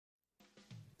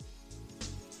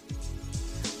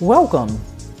Welcome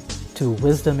to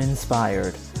Wisdom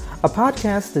Inspired, a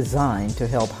podcast designed to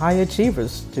help high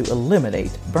achievers to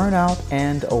eliminate burnout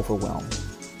and overwhelm.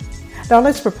 Now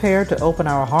let's prepare to open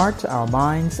our hearts, our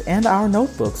minds, and our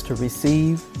notebooks to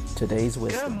receive today's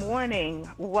wisdom. Good morning.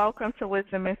 Welcome to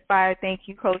Wisdom Inspired. Thank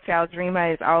you, Coach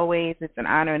Aldrima. As always, it's an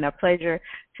honor and a pleasure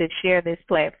to share this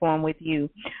platform with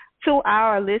you. To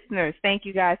our listeners, thank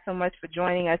you guys so much for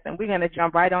joining us, and we're going to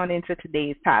jump right on into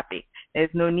today's topic.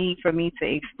 There's no need for me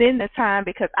to extend the time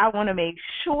because I want to make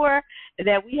sure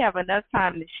that we have enough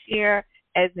time to share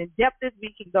as in-depth as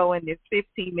we can go in this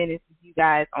 15 minutes with you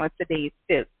guys on today's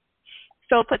tip.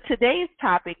 So for today's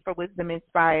topic for Wisdom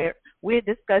Inspired, we're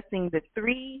discussing the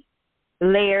 3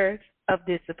 layers of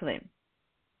discipline.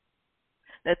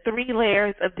 The 3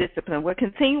 layers of discipline. We're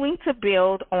continuing to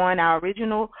build on our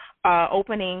original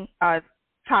opening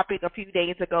topic a few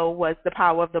days ago was the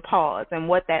power of the pause and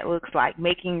what that looks like,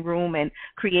 making room and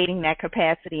creating that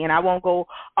capacity. And I won't go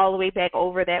all the way back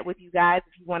over that with you guys.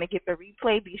 If you want to get the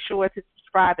replay, be sure to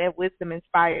subscribe at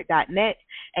wisdominspired.net,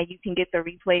 and you can get the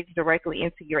replays directly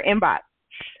into your inbox.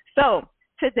 So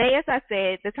today, as I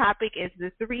said, the topic is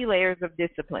the 3 layers of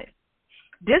discipline.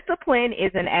 Discipline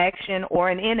is an action or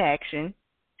an inaction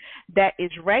that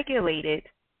is regulated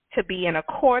to be in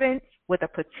accordance with a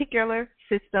particular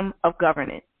system of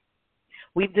governance.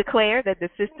 We've declared that the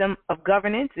system of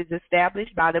governance is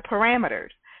established by the parameters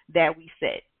that we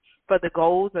set for the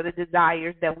goals or the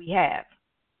desires that we have.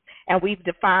 And we've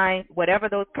defined whatever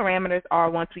those parameters are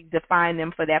once we've defined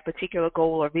them for that particular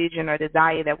goal or vision or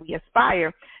desire that we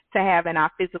aspire to have in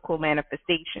our physical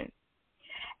manifestation.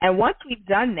 And once we've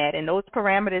done that and those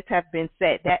parameters have been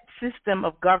set, that system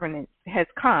of governance has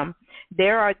come,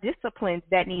 there are disciplines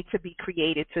that need to be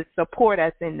created to support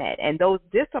us in that. And those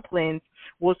disciplines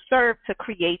will serve to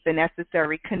create the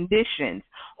necessary conditions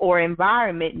or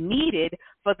environment needed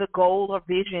for the goal or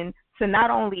vision to not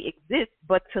only exist,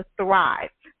 but to thrive,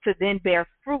 to then bear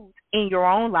fruit in your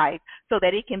own life so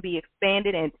that it can be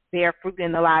expanded and bear fruit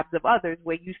in the lives of others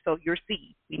where you sow your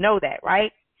seed. We know that,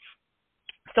 right?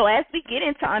 So as we get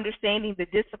into understanding the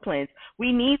disciplines,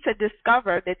 we need to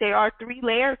discover that there are 3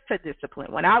 layers to discipline.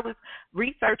 When I was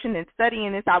researching and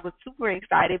studying this, I was super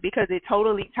excited because it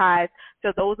totally ties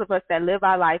to those of us that live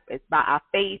our life as by our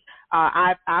faith.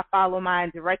 I follow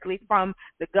mine directly from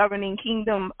the governing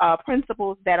kingdom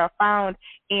principles that are found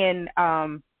in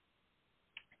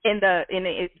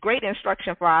it's great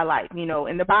instruction for our life,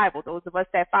 in the Bible. Those of us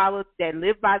that follow, that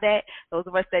live by that, those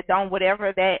of us that don't,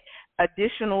 whatever that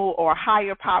additional or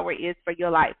higher power is for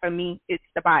your life. For me, it's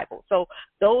the Bible. So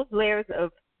those layers of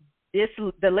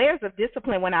the layers of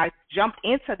discipline, when I jumped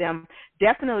into them,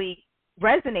 definitely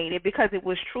resonated because it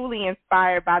was truly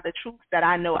inspired by the truths that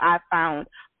I know I found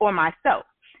for myself.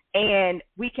 And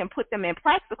we can put them in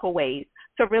practical ways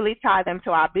to really tie them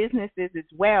to our businesses as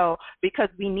well, because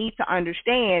we need to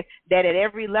understand that at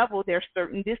every level there's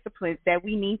certain disciplines that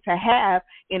we need to have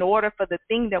in order for the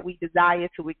thing that we desire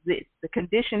to exist. The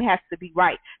condition has to be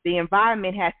right. The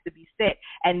environment has to be set.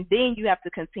 And then you have to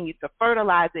continue to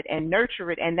fertilize it and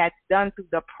nurture it. And that's done through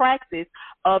the practice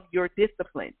of your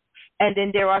disciplines. And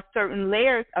then there are certain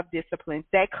layers of disciplines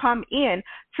that come in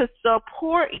to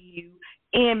support you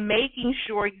in making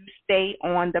sure you stay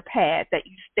on the path, that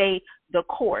you stay the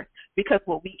course. Because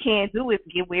what we can't do is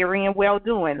get weary and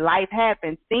well-doing. Life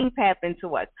happens. Things happen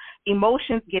to us.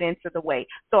 Emotions get into the way.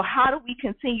 So how do we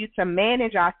continue to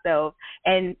manage ourselves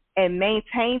and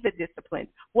maintain the discipline?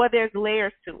 Well, there's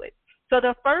layers to it. So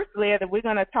the first layer that we're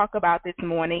going to talk about this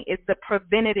morning is the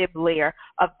preventative layer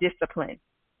of discipline.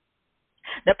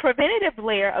 The preventative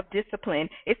layer of discipline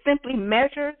is simply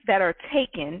measures that are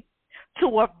taken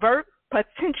to avert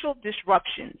potential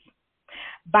disruptions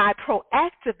by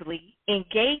proactively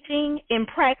engaging in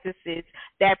practices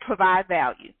that provide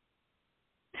value.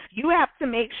 You have to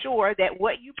make sure that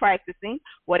what you're practicing,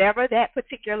 whatever that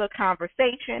particular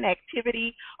conversation,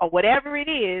 activity, or whatever it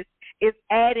is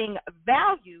adding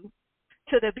value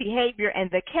to the behavior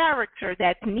and the character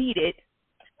that's needed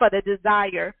for the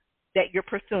desire that you're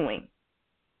pursuing.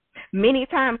 Many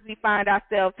times we find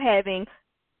ourselves having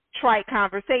trite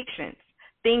conversations,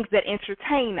 things that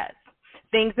entertain us,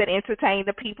 things that entertain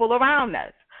the people around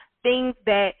us, things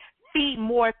that feed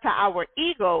more to our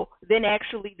ego than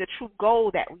actually the true goal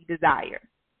that we desire.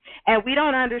 And we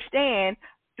don't understand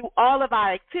through all of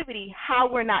our activity how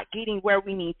we're not getting where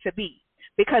we need to be,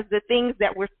 because the things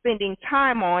that we're spending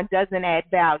time on doesn't add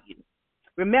value.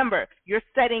 Remember, you're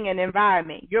setting an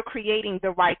environment. You're creating the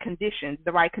right conditions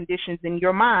in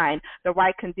your mind, the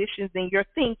right conditions in your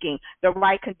thinking, the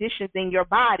right conditions in your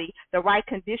body, the right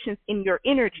conditions in your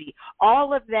energy.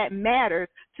 All of that matters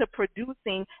to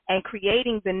producing and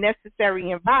creating the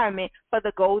necessary environment for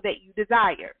the goal that you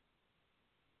desire.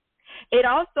 It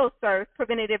also serves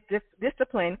preventative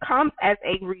discipline comes as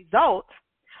a result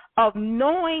of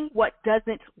knowing what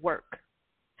doesn't work,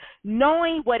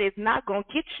 knowing what is not going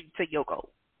to get you to your goal.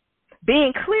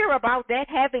 Being clear about that,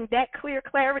 having that clear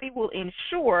clarity will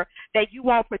ensure that you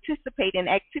won't participate in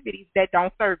activities that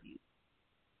don't serve you.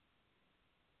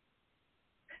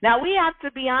 Now, we have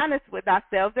to be honest with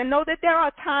ourselves and know that there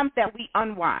are times that we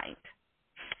unwind.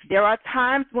 There are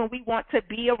times when we want to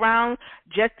be around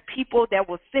just people that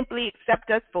will simply accept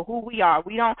us for who we are.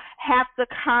 We don't have to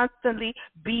constantly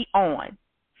be on.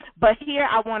 But here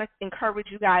I want to encourage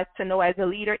you guys to know, as a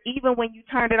leader, even when you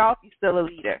turn it off, you're still a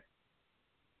leader.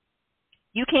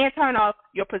 You can't turn off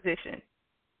your position.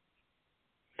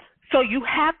 So you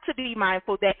have to be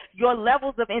mindful that your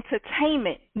levels of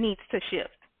entertainment needs to shift.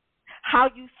 How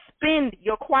you spend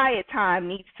your quiet time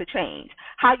needs to change.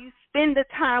 How you spend the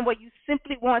time where you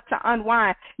simply want to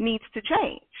unwind needs to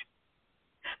change.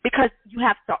 Because you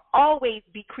have to always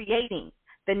be creating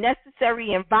the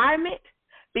necessary environment,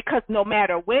 because no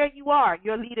matter where you are,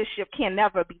 your leadership can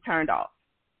never be turned off.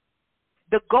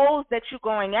 The goals that you're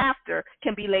going after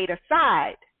can be laid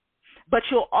aside, but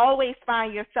you'll always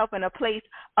find yourself in a place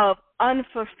of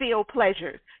unfulfilled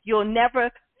pleasures. You'll never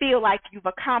feel like you've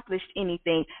accomplished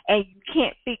anything, and you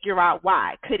can't figure out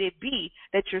why. Could it be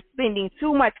that you're spending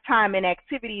too much time in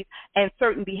activities and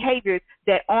certain behaviors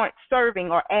that aren't serving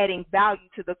or adding value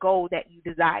to the goal that you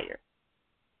desire?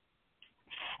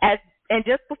 And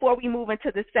just before we move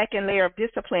into the second layer of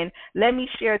discipline, let me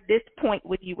share this point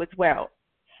with you as well.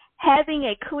 Having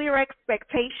a clear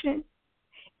expectation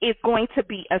is going to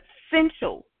be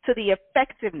essential to the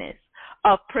effectiveness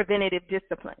of preventative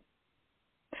discipline.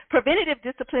 Preventative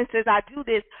discipline says I do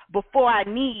this before I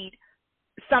need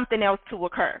something else to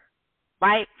occur,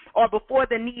 right? Or before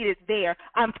the need is there,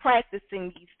 I'm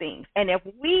practicing these things. And if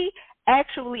we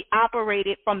actually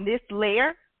operated from this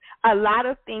layer, a lot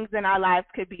of things in our lives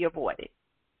could be avoided.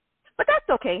 But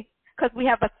that's okay, because we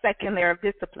have a second layer of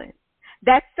discipline.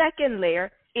 That second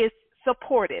layer is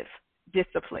supportive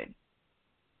discipline.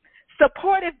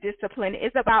 Supportive discipline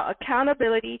is about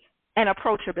accountability and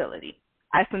approachability.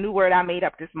 That's a new word I made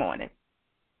up this morning.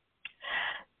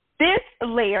 This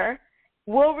layer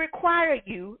will require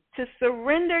you to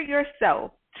surrender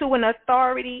yourself to an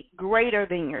authority greater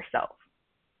than yourself.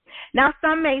 Now,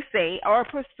 some may say or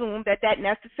presume that that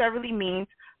necessarily means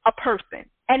a person,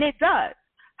 and it does.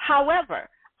 However,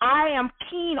 I am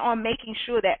keen on making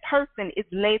sure that person is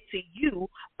led to you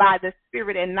by the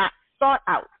Spirit and not sought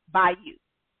out by you.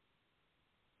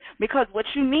 Because what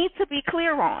you need to be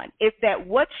clear on is that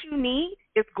what you need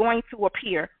is going to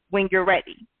appear when you're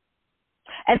ready.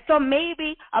 And so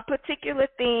maybe a particular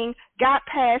thing got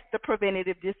past the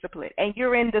preventative discipline and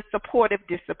you're in the supportive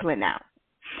discipline now.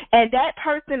 And that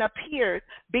person appears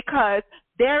because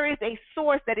there is a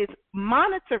source that is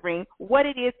monitoring what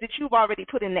it is that you've already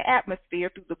put in the atmosphere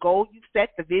through the goal you set,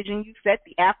 the vision you set,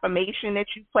 the affirmation that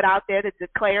you put out there, the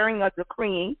declaring or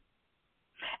decreeing.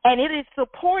 And it is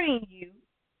supporting you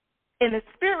in the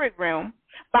spirit realm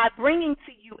by bringing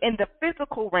to you in the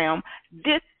physical realm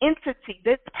this entity,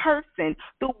 this person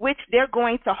through which they're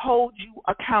going to hold you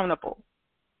accountable.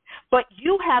 But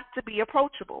you have to be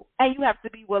approachable, and you have to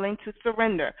be willing to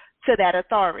surrender to that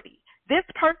authority. This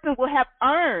person will have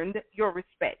earned your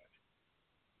respect.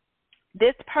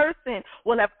 This person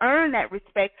will have earned that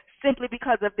respect simply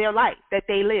because of their life that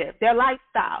they live, their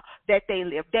lifestyle that they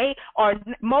live. They are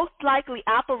most likely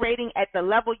operating at the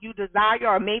level you desire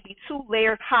or maybe 2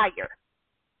 layers higher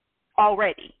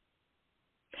already.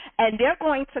 And they're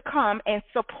going to come and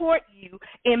support you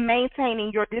in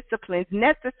maintaining your disciplines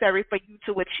necessary for you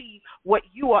to achieve what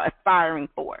you are aspiring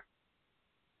for.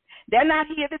 They're not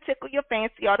here to tickle your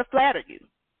fancy or to flatter you.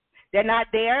 They're not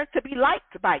there to be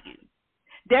liked by you.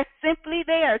 They're simply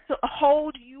there to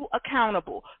hold you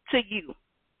accountable to you,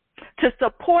 to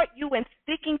support you in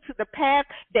sticking to the path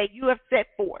that you have set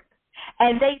forth.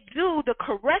 And they do the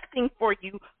correcting for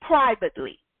you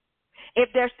privately. If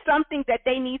there's something that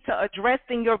they need to address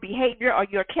in your behavior or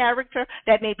your character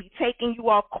that may be taking you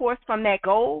off course from that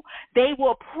goal, they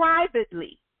will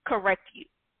privately correct you.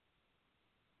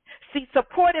 See,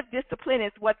 supportive discipline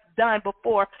is what's done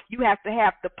before you have to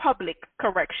have the public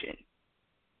correction.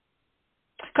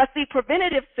 Because, see,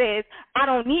 preventative says, I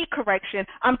don't need correction.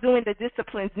 I'm doing the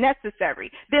disciplines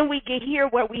necessary. Then we get here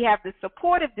where we have the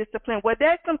supportive discipline, where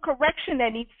there's some correction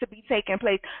that needs to be taking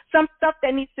place, some stuff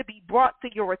that needs to be brought to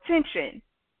your attention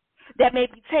that may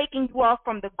be taking you off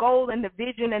from the goal and the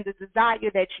vision and the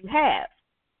desire that you have.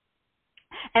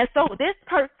 And so this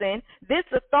person, this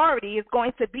authority is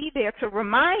going to be there to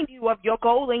remind you of your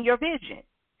goal and your vision.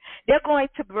 They're going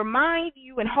to remind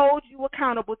you and hold you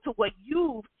accountable to what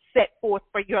you've set forth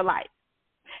for your life.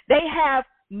 They have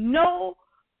no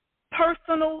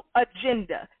personal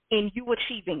agenda in you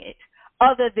achieving it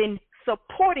other than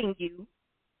supporting you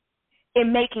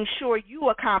in making sure you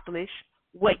accomplish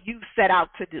what you set out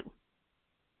to do.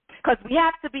 Because we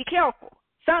have to be careful.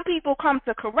 Some people come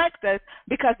to correct us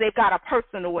because they've got a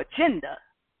personal agenda,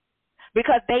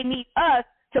 because they need us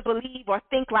to believe or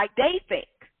think like they think.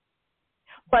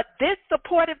 But this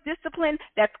supportive discipline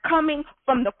that's coming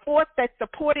from the force that's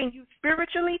supporting you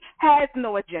spiritually has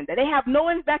no agenda. They have no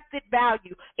invested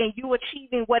value in you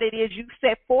achieving what it is you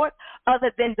set forth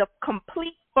other than the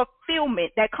complete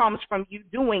fulfillment that comes from you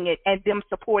doing it and them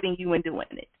supporting you in doing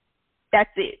it.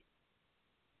 That's it.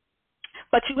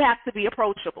 But you have to be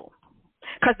approachable,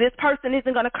 because this person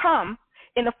isn't going to come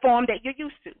in the form that you're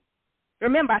used to.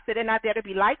 Remember, I said they're not there to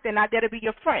be liked, they're not there to be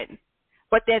your friend,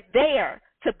 but they're there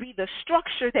to be the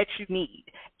structure that you need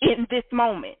in this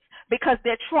moment, because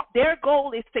their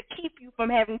goal is to keep you from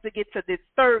having to get to this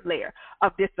third layer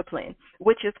of discipline,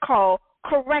 which is called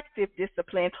corrective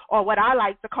discipline, or what I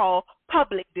like to call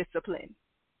public discipline.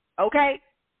 Okay?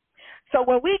 So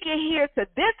when we get here to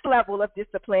this level of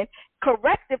discipline,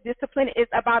 corrective discipline is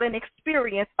about an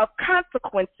experience of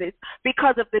consequences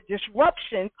because of the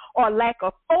disruptions or lack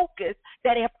of focus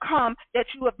that have come that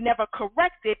you have never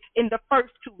corrected in the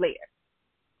first two layers.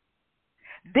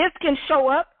 This can show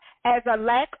up as a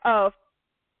lack of,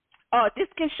 this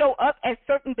can show up as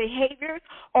certain behaviors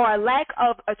or a lack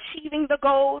of achieving the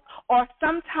goals, or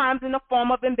sometimes in the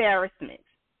form of embarrassment.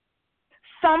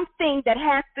 Something that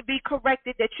has to be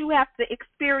corrected that you have to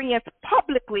experience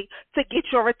publicly to get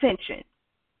your attention.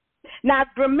 Now,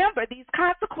 remember, these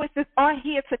consequences aren't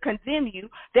here to condemn you.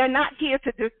 They're not here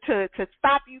to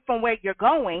stop you from where you're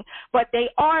going, but they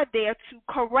are there to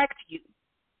correct you.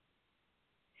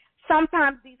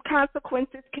 Sometimes these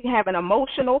consequences can have an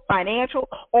emotional, financial,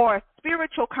 or a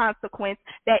spiritual consequence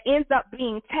that ends up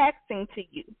being taxing to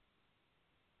you.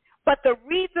 But the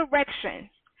resurrection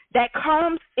that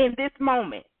comes in this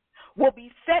moment will be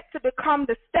set to become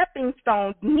the stepping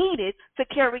stones needed to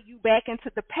carry you back into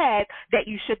the path that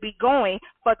you should be going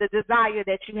for the desire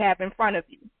that you have in front of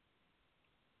you.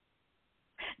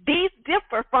 These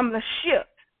differ from the shift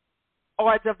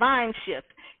or divine shift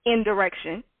in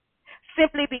direction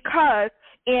simply because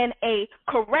in a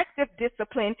corrective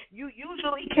discipline, you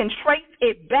usually can trace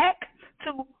it back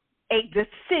to a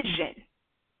decision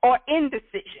or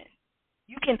indecision.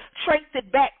 You can trace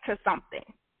it back to something.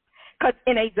 Because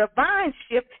in a divine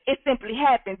shift, it simply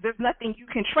happens. There's nothing you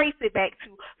can trace it back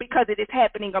to because it is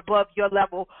happening above your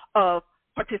level of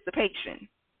participation.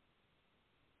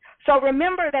 So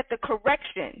remember that the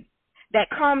correction that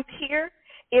comes here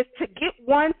is to get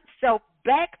oneself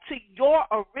back to your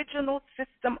original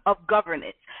system of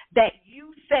governance that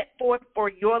you set forth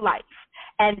for your life.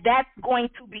 And that's going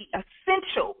to be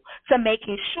essential to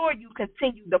making sure you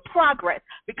continue the progress,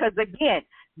 because, again,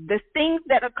 the things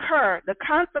that occur, the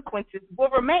consequences will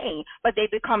remain, but they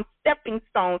become stepping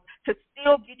stones to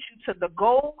still get you to the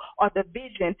goal or the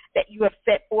vision that you have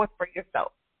set forth for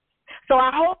yourself. So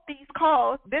I hope these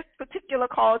calls, this particular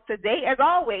call today, as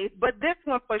always, but this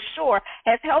one for sure,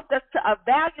 has helped us to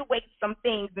evaluate some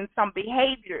things and some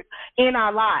behaviors in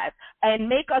our lives and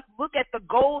make us look at the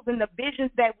goals and the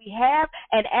visions that we have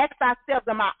and ask ourselves,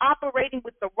 am I operating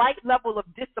with the right level of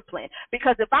discipline?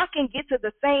 Because if I can get to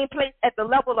the same place at the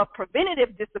level of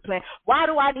preventative discipline, why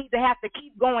do I need to have to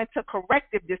keep going to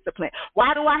corrective discipline?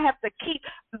 Why do I have to keep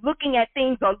looking at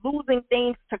things or losing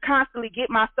things to constantly get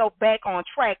myself back on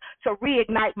track, to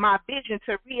reignite my vision,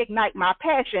 to reignite my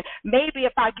passion? Maybe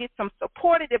if I get some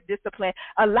supportive discipline,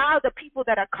 allow the people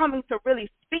that are coming to really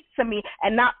speak to me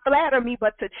and not flatter me,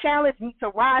 but to challenge me to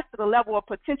rise to the level of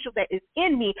potential that is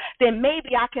in me, then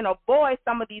maybe I can avoid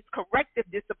some of these corrective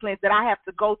disciplines that I have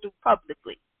to go through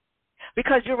publicly.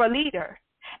 Because you're a leader,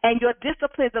 and your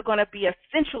disciplines are going to be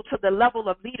essential to the level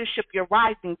of leadership you're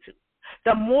rising to.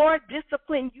 The more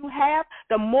discipline you have,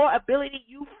 the more ability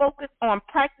you focus on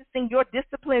practicing your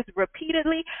disciplines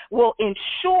repeatedly will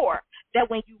ensure that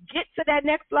when you get to that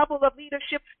next level of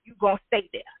leadership, you're going to stay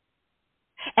there.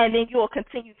 And then you'll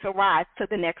continue to rise to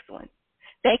the next one.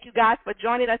 Thank you guys for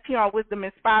joining us here on Wisdom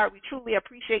Inspired. We truly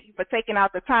appreciate you for taking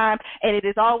out the time, and it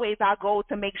is always our goal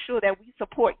to make sure that we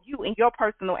support you in your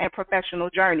personal and professional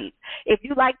journeys. If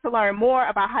you'd like to learn more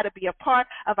about how to be a part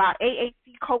of our AAC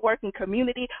co-working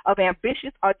community of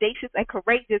ambitious, audacious, and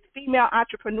courageous female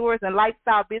entrepreneurs and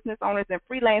lifestyle business owners and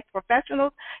freelance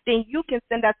professionals, then you can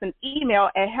send us an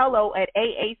email at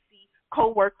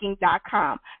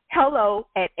hello@aaccoworking.com.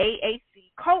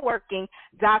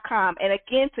 hello@aaccoworking.com. And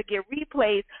again, to get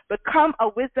replays, become a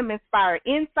Wisdom Inspired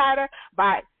Insider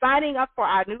by signing up for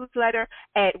our newsletter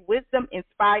at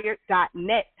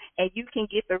wisdominspired.net, and you can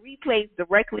get the replays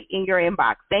directly in your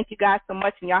inbox. Thank you guys so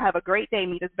much, and y'all have a great day.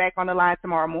 Meet us back on the line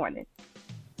tomorrow morning.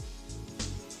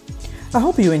 I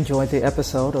hope you enjoyed the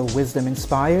episode of Wisdom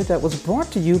Inspired that was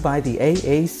brought to you by the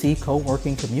AAC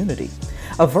Co-working Community,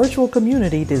 a virtual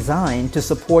community designed to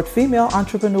support female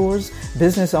entrepreneurs,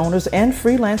 business owners, and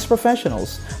freelance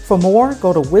professionals. For more,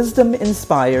 go to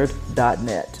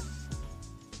wisdominspired.net.